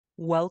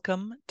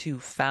Welcome to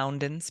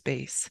Found in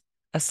Space,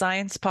 a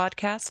science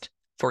podcast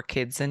for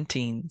kids and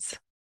teens.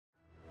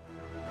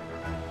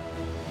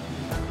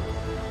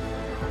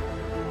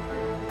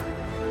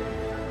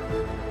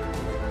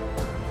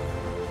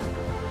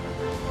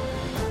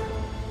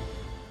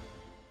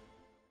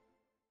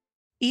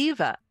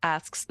 Eva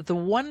asks the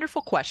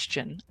wonderful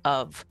question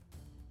of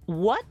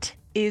what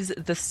is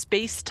the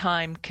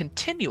space-time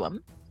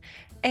continuum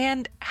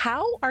and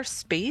how are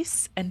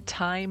space and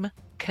time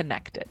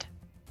connected?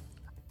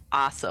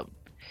 Awesome.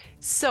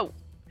 So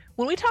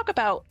when we talk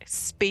about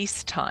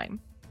space-time,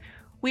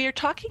 we are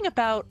talking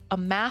about a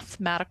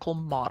mathematical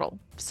model.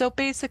 So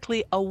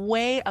basically a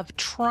way of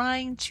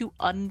trying to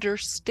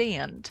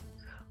understand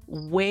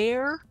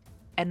where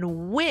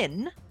and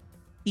when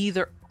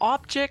either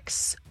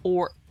objects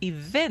or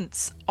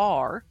events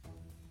are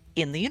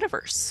in the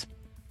universe.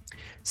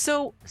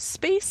 So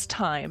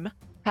space-time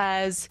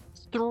has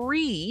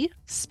 3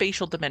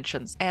 spatial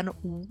dimensions and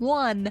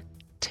 1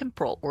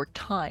 temporal or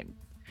time.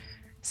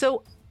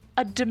 So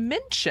a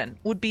dimension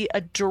would be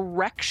a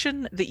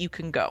direction that you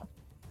can go.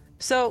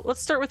 So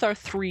let's start with our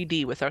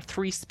 3D, with our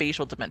 3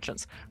 spatial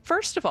dimensions.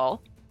 First of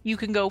all, you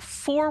can go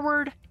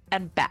forward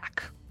and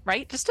back,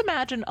 right? Just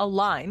imagine a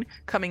line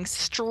coming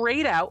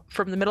straight out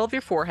from the middle of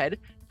your forehead,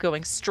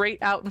 going straight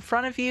out in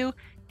front of you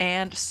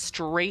and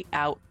straight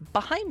out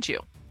behind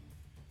you.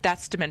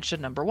 That's dimension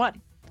number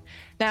 1.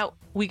 Now,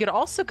 we could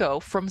also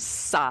go from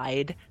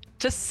side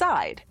to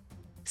side.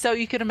 So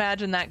you can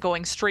imagine that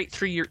going straight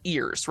through your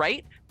ears,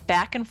 right?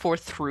 Back and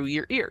forth through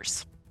your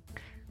ears.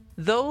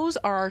 Those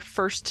are our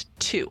first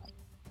 2.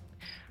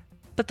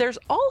 But there's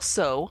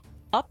also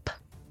up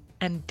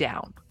and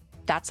down.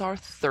 That's our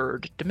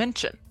 3rd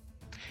dimension.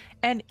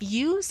 And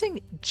using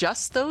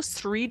just those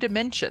 3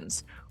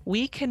 dimensions,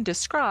 we can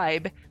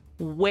describe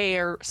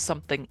where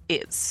something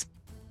is.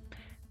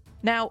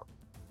 Now,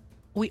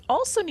 we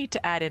also need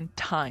to add in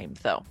time,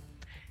 though,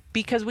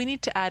 because we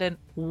need to add in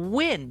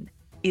when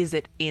is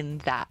it in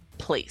that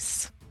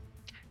place.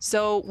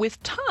 So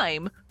with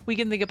time, we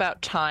can think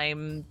about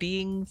time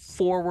being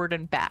forward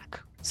and back.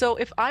 So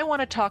if I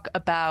want to talk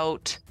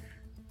about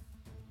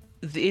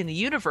in the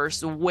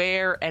universe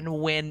where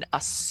and when a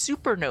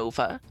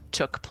supernova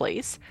took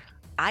place,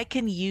 I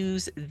can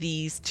use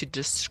these to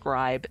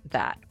describe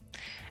that.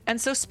 And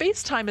so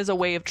space-time is a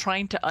way of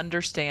trying to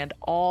understand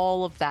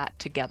all of that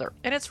together.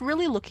 And it's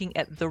really looking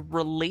at the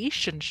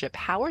relationship.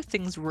 How are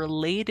things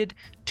related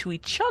to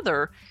each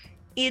other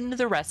in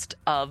the rest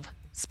of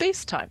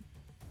space-time?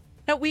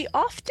 Now, we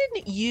often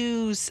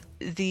use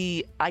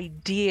the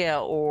idea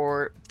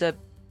or the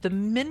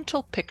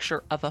mental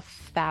picture of a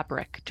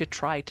fabric to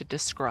try to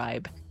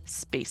describe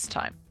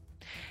space-time.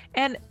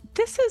 And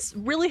this is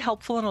really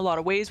helpful in a lot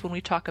of ways when we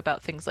talk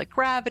about things like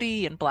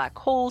gravity and black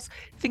holes.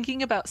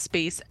 Thinking about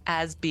space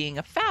as being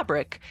a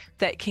fabric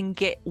that can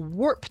get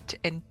warped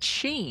and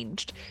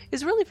changed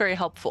is really very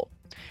helpful.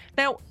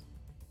 Now,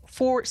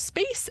 for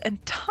space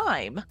and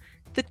time,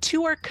 the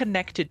 2 are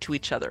connected to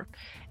each other.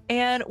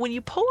 And when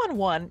you pull on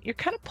one, you're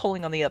kind of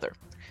pulling on the other.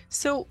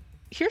 So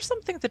here's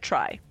something to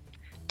try.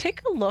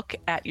 Take a look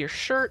at your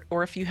shirt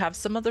or if you have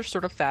some other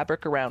sort of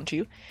fabric around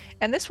you.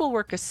 And this will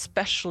work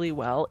especially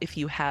well if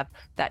you have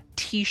that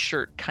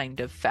t-shirt kind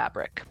of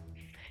fabric.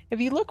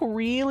 If you look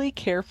really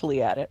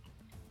carefully at it,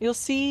 you'll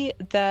see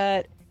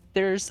that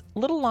there's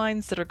little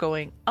lines that are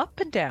going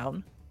up and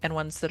down and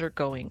ones that are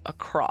going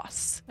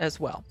across as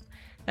well.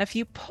 Now, if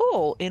you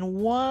pull in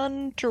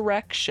one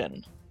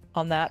direction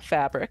on that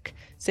fabric,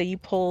 say you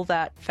pull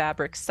that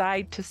fabric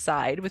side to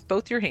side with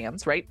both your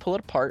hands, right? Pull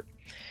it apart.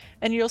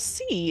 And you'll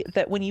see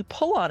that when you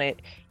pull on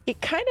it,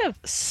 it kind of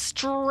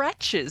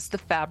stretches the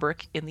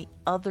fabric in the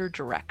other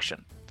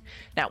direction.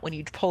 Now, when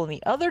you pull in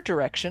the other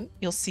direction,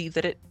 you'll see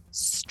that it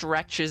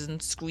stretches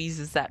and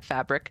squeezes that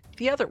fabric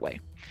the other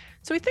way.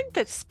 So we think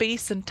that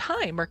space and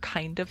time are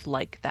kind of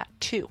like that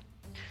too.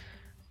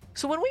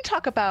 So when we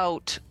talk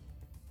about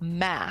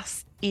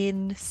mass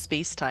in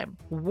space-time,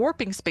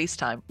 warping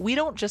space-time, we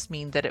don't just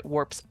mean that it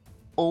warps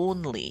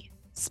only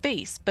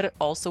space, but it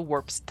also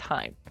warps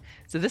time.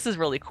 So this is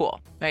really cool,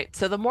 right?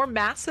 So the more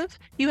massive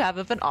you have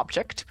of an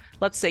object,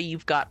 let's say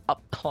you've got a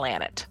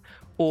planet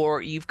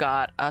or you've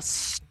got a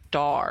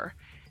star,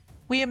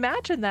 we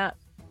imagine that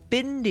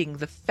bending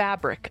the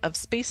fabric of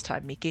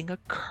space-time, making a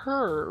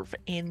curve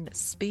in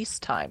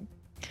space-time.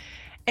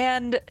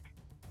 And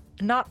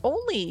not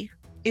only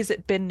is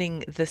it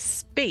bending the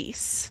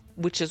space,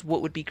 which is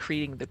what would be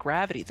creating the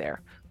gravity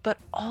there, but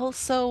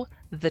also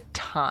the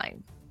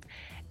time.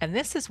 And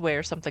this is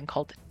where something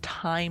called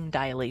time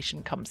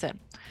dilation comes in.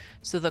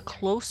 So the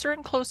closer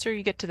and closer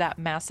you get to that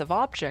massive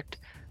object,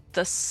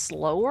 the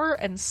slower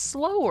and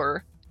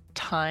slower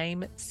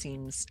time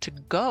seems to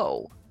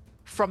go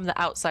from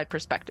the outside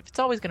perspective. It's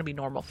always going to be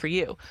normal for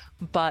you,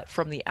 but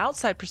from the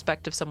outside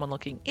perspective, someone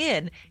looking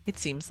in, it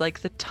seems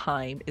like the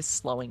time is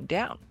slowing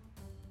down.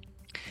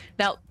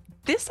 Now,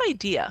 this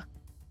idea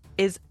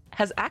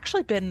has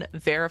actually been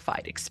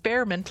verified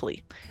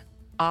experimentally.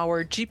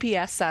 Our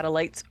GPS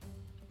satellites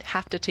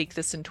have to take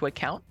this into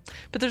account.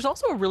 But there's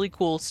also a really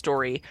cool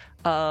story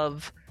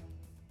of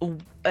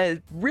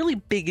a really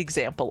big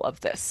example of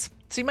this.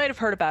 So you might have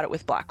heard about it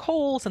with black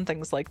holes and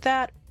things like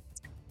that,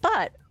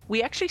 but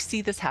we actually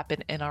see this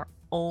happen in our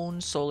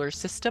own solar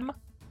system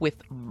with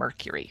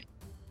Mercury.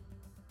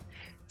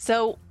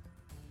 So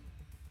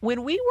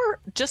when we were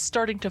just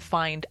starting to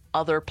find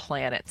other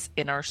planets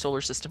in our solar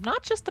system,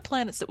 not just the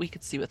planets that we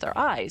could see with our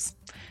eyes,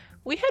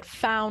 we had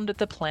found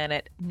the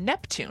planet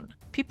Neptune.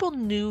 People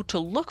knew to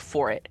look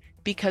for it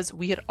because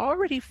we had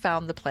already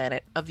found the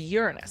planet of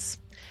Uranus.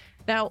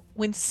 Now,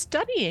 when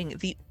studying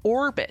the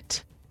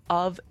orbit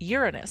of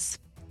Uranus,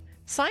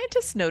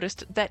 scientists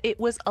noticed that it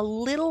was a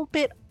little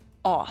bit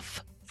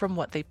off from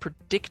what they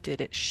predicted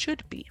it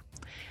should be.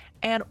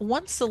 And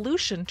one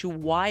solution to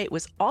why it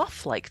was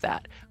off like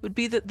that would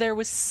be that there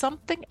was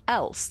something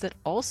else that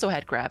also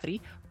had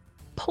gravity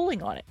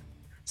pulling on it.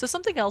 So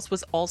something else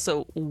was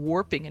also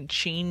warping and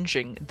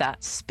changing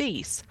that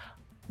space,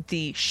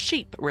 the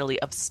shape really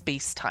of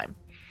space-time.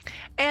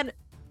 And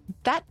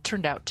that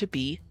turned out to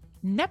be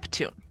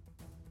Neptune.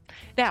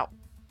 Now,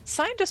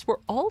 scientists were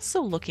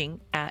also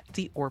looking at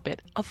the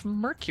orbit of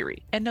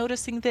Mercury and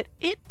noticing that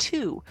it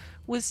too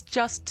was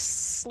just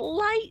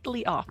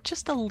slightly off,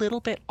 just a little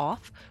bit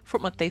off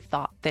from what they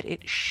thought that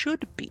it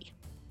should be.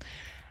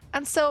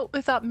 And so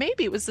they thought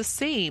maybe it was the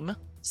same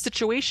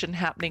situation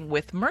happening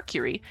with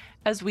Mercury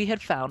as we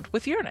had found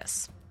with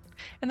Uranus.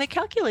 And they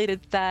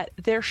calculated that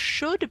there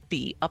should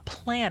be a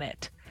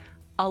planet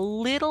a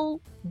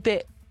little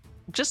bit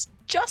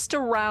just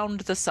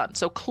around the sun,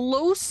 so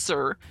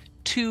closer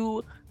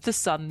to the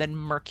sun than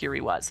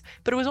Mercury was,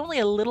 but it was only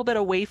a little bit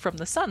away from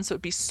the sun, so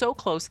it'd be so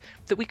close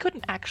that we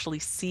couldn't actually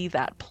see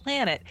that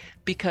planet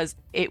because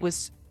it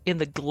was in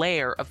the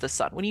glare of the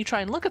sun. When you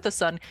try and look at the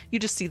sun, you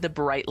just see the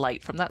bright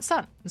light from that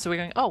sun. And so we're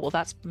going, oh, well,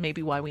 that's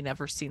maybe why we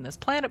never seen this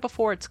planet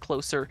before. It's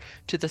closer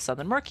to the sun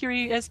than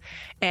Mercury is,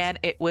 and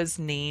it was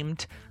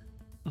named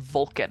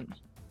Vulcan.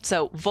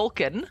 So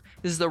Vulcan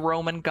is the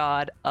Roman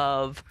god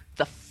of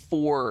the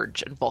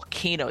forge and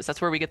volcanoes.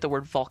 That's where we get the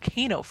word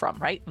volcano from,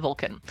 right?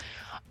 Vulcan.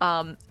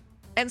 And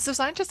so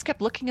scientists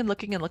kept looking and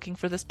looking and looking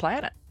for this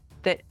planet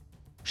that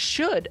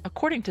should,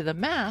 according to the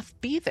math,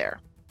 be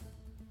there.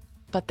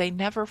 But they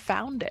never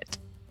found it.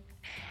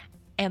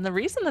 And the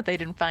reason that they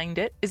didn't find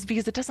it is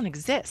because it doesn't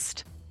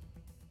exist.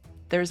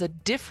 There's a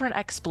different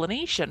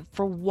explanation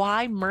for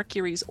why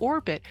Mercury's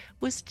orbit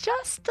was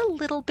just a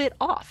little bit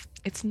off.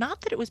 It's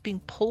not that it was being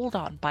pulled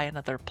on by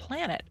another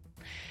planet.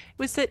 It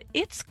was that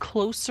it's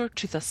closer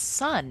to the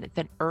sun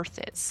than Earth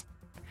is.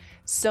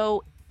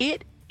 So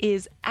it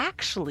is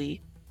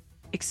actually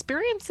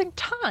experiencing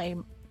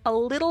time a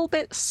little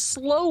bit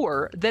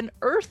slower than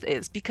Earth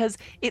is because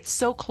it's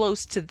so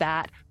close to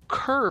that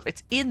curve.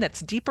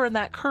 That's deeper in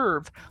that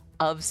curve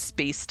of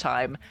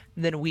space-time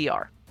than we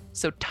are.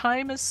 So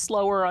time is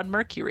slower on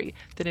Mercury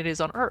than it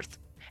is on Earth.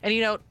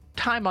 And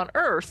time on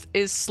Earth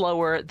is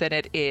slower than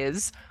it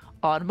is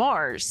on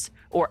Mars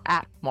or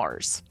at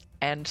Mars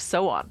and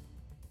so on.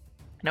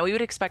 Now we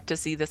would expect to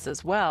see this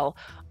as well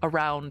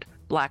around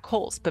black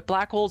holes, but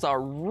black holes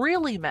are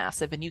really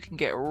massive and you can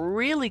get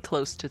really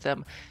close to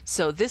them.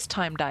 So this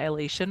time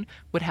dilation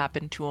would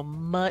happen to a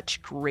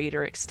much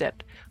greater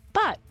extent.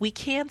 But we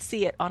can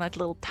see it on a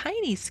little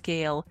tiny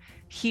scale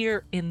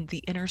here in the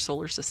inner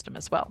solar system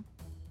as well.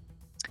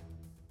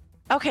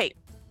 Okay,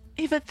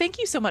 Eva, thank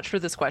you so much for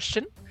this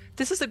question.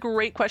 This is a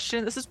great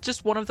question. This is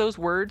just one of those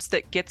words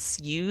that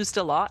gets used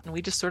a lot, and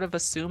we just sort of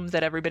assume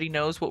that everybody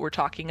knows what we're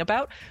talking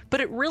about.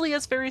 But it really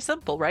is very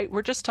simple, right?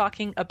 We're just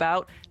talking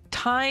about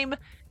time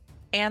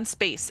and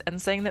space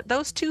and saying that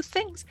those two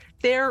things,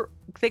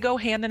 they go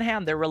hand in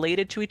hand. They're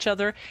related to each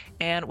other.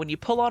 And when you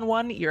pull on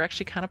one, you're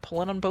actually kind of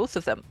pulling on both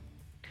of them.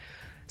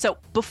 So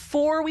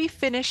before we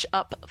finish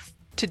up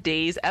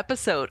today's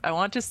episode, I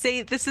want to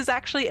say this is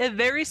actually a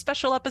very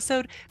special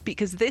episode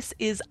because this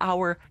is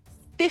our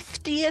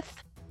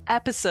 50th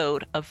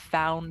episode of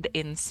Found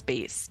in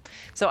Space.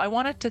 So I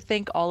wanted to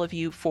thank all of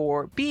you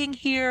for being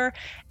here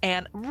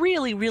and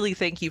really, really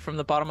thank you from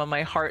the bottom of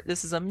my heart.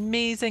 This is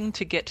amazing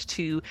to get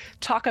to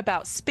talk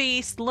about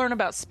space, learn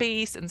about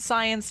space and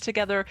science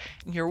together,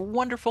 and your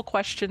wonderful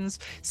questions.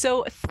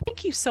 So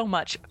thank you so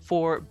much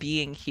for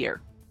being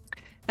here.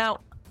 Now,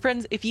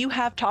 friends, if you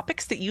have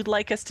topics that you'd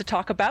like us to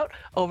talk about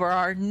over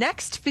our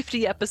next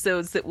 50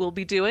 episodes that we'll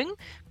be doing,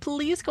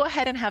 please go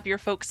ahead and have your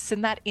folks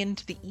send that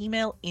into the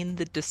email in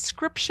the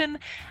description.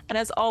 And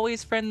as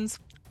always, friends,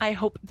 I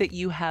hope that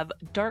you have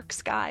dark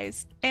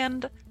skies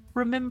and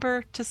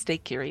remember to stay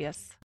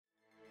curious.